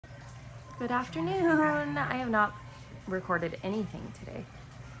Good afternoon. I have not recorded anything today.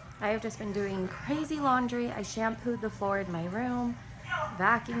 I have just been doing crazy laundry. I shampooed the floor in my room,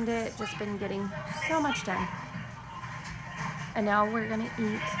 vacuumed it, just been getting so much done. And now we're gonna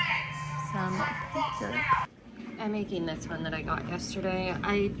eat some pizza. I'm making this one that I got yesterday.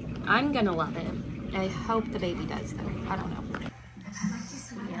 I'm gonna love it. I hope the baby does though. I don't know.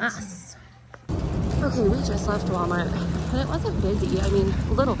 Yes. Okay, we just left Walmart and it wasn't busy. I mean,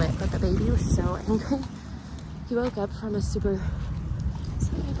 a little bit, but the baby was so angry. He woke up from a super, is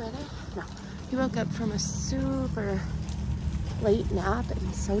that my brother? No. He woke up from a super late nap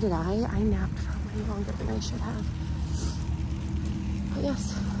and so did I. I napped for way longer than I should have. But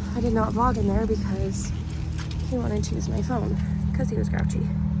yes, I did not vlog in there because he wanted to use my phone because he was grouchy.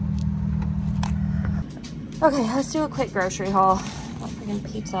 Okay, let's do a quick grocery haul. Oh, freaking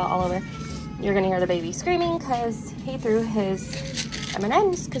pizza all over. You're gonna hear the baby screaming because he threw his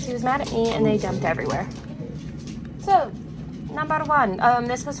M&Ms because he was mad at me and they dumped everywhere. So, number one,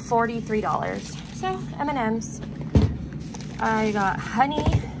 this was $43. So, M&Ms. I got honey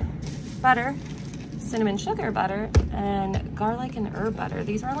butter, cinnamon sugar butter, and garlic and herb butter.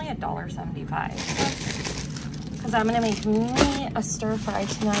 These are only $1.75. Because I'm gonna make me a stir fry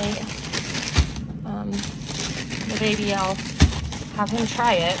tonight. The baby, I'll have him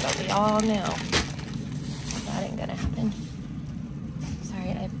try it, but we all know that ain't gonna happen. Sorry,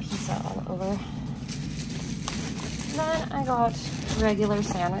 I have pizza all over. Then I got regular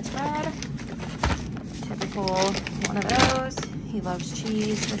sandwich bread. Typical one of those. He loves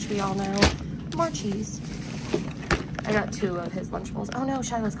cheese, which we all know. More cheese. I got 2 of his Lunchables. Oh no,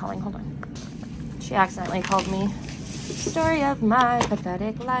 Shiloh's calling, hold on. She accidentally called me. Story of my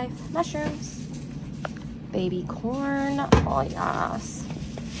pathetic life. Mushrooms. Baby corn, oh yes.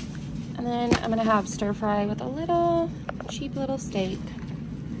 And then I'm gonna have stir fry with a little cheap little steak.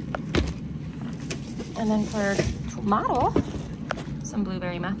 And then for tomato, some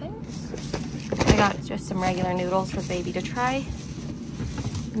blueberry muffins. I got just some regular noodles for baby to try.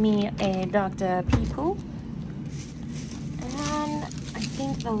 Me a Dr. Pee-Poo. And I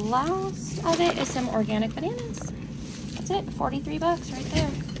think the last of it is some organic bananas. That's it, 43 bucks right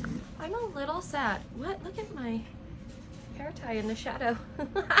there. I'm a little sad. What? Look at my hair tie in the shadow. Oh,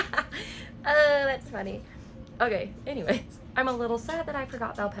 that's funny. Okay, anyways, I'm a little sad that I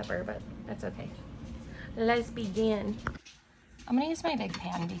forgot bell pepper, but that's okay. Let's begin. I'm gonna use my big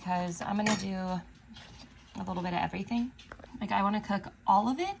pan because I'm gonna do a little bit of everything. Like I wanna cook all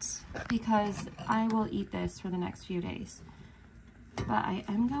of it because I will eat this for the next few days. But I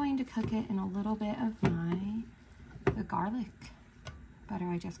am going to cook it in a little bit of the garlic butter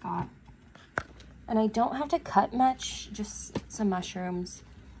I just got. And I don't have to cut much, just some mushrooms.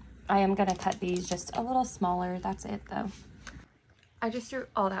 I am gonna cut these just a little smaller. That's it though. I just threw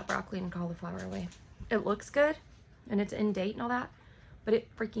all that broccoli and cauliflower away. It looks good and it's in date and all that, but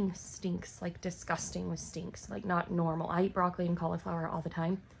it freaking stinks, like disgusting stinks, like not normal. I eat broccoli and cauliflower all the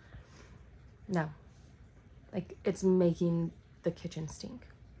time. No, like it's making the kitchen stink.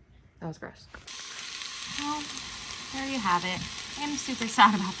 That was gross. Well, there you have it. I'm super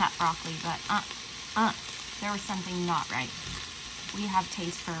sad about that broccoli, but there was something not right. We have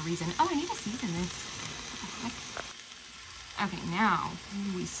taste for a reason. Oh, I need to season this. What the heck? Okay, now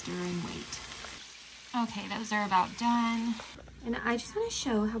we stir and wait. Okay, those are about done. And I just want to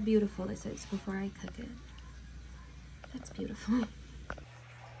show how beautiful this is before I cook it. That's beautiful.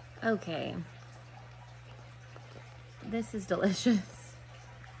 Okay. This is delicious.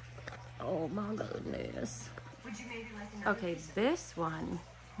 Oh my goodness. Okay, this one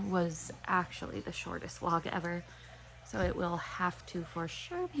was actually the shortest vlog ever, so it will have to for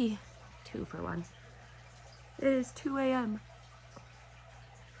sure be 2 for 1. It is 2 a.m.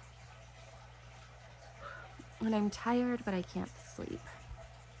 and I'm tired, but I can't sleep,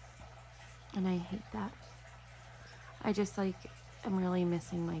 and I hate that. I just like I'm really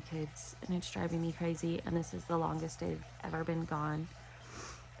missing my kids and it's driving me crazy, and this is the longest I've ever been gone,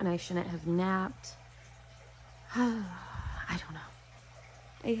 and I shouldn't have napped. I don't know.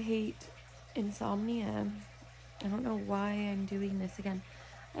 I hate insomnia. I don't know why I'm doing this again.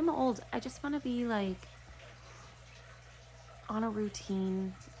 I'm old. I just want to be like on a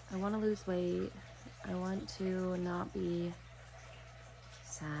routine. I want to lose weight. I want to not be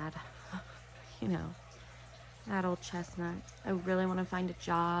sad. You know, that old chestnut. I really want to find a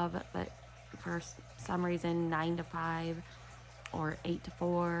job, but for some reason 9 to 5 or 8 to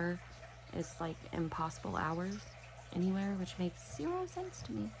 4 is like impossible hours anywhere, which makes 0 sense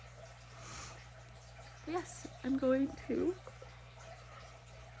to me. But yes, I'm going to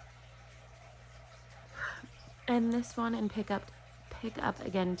end this one and pick up pick up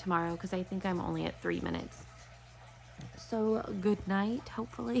again tomorrow because I think I'm only at 3 minutes. So good night.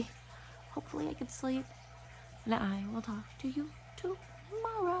 Hopefully I can sleep, and I will talk to you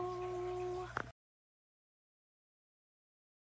tomorrow.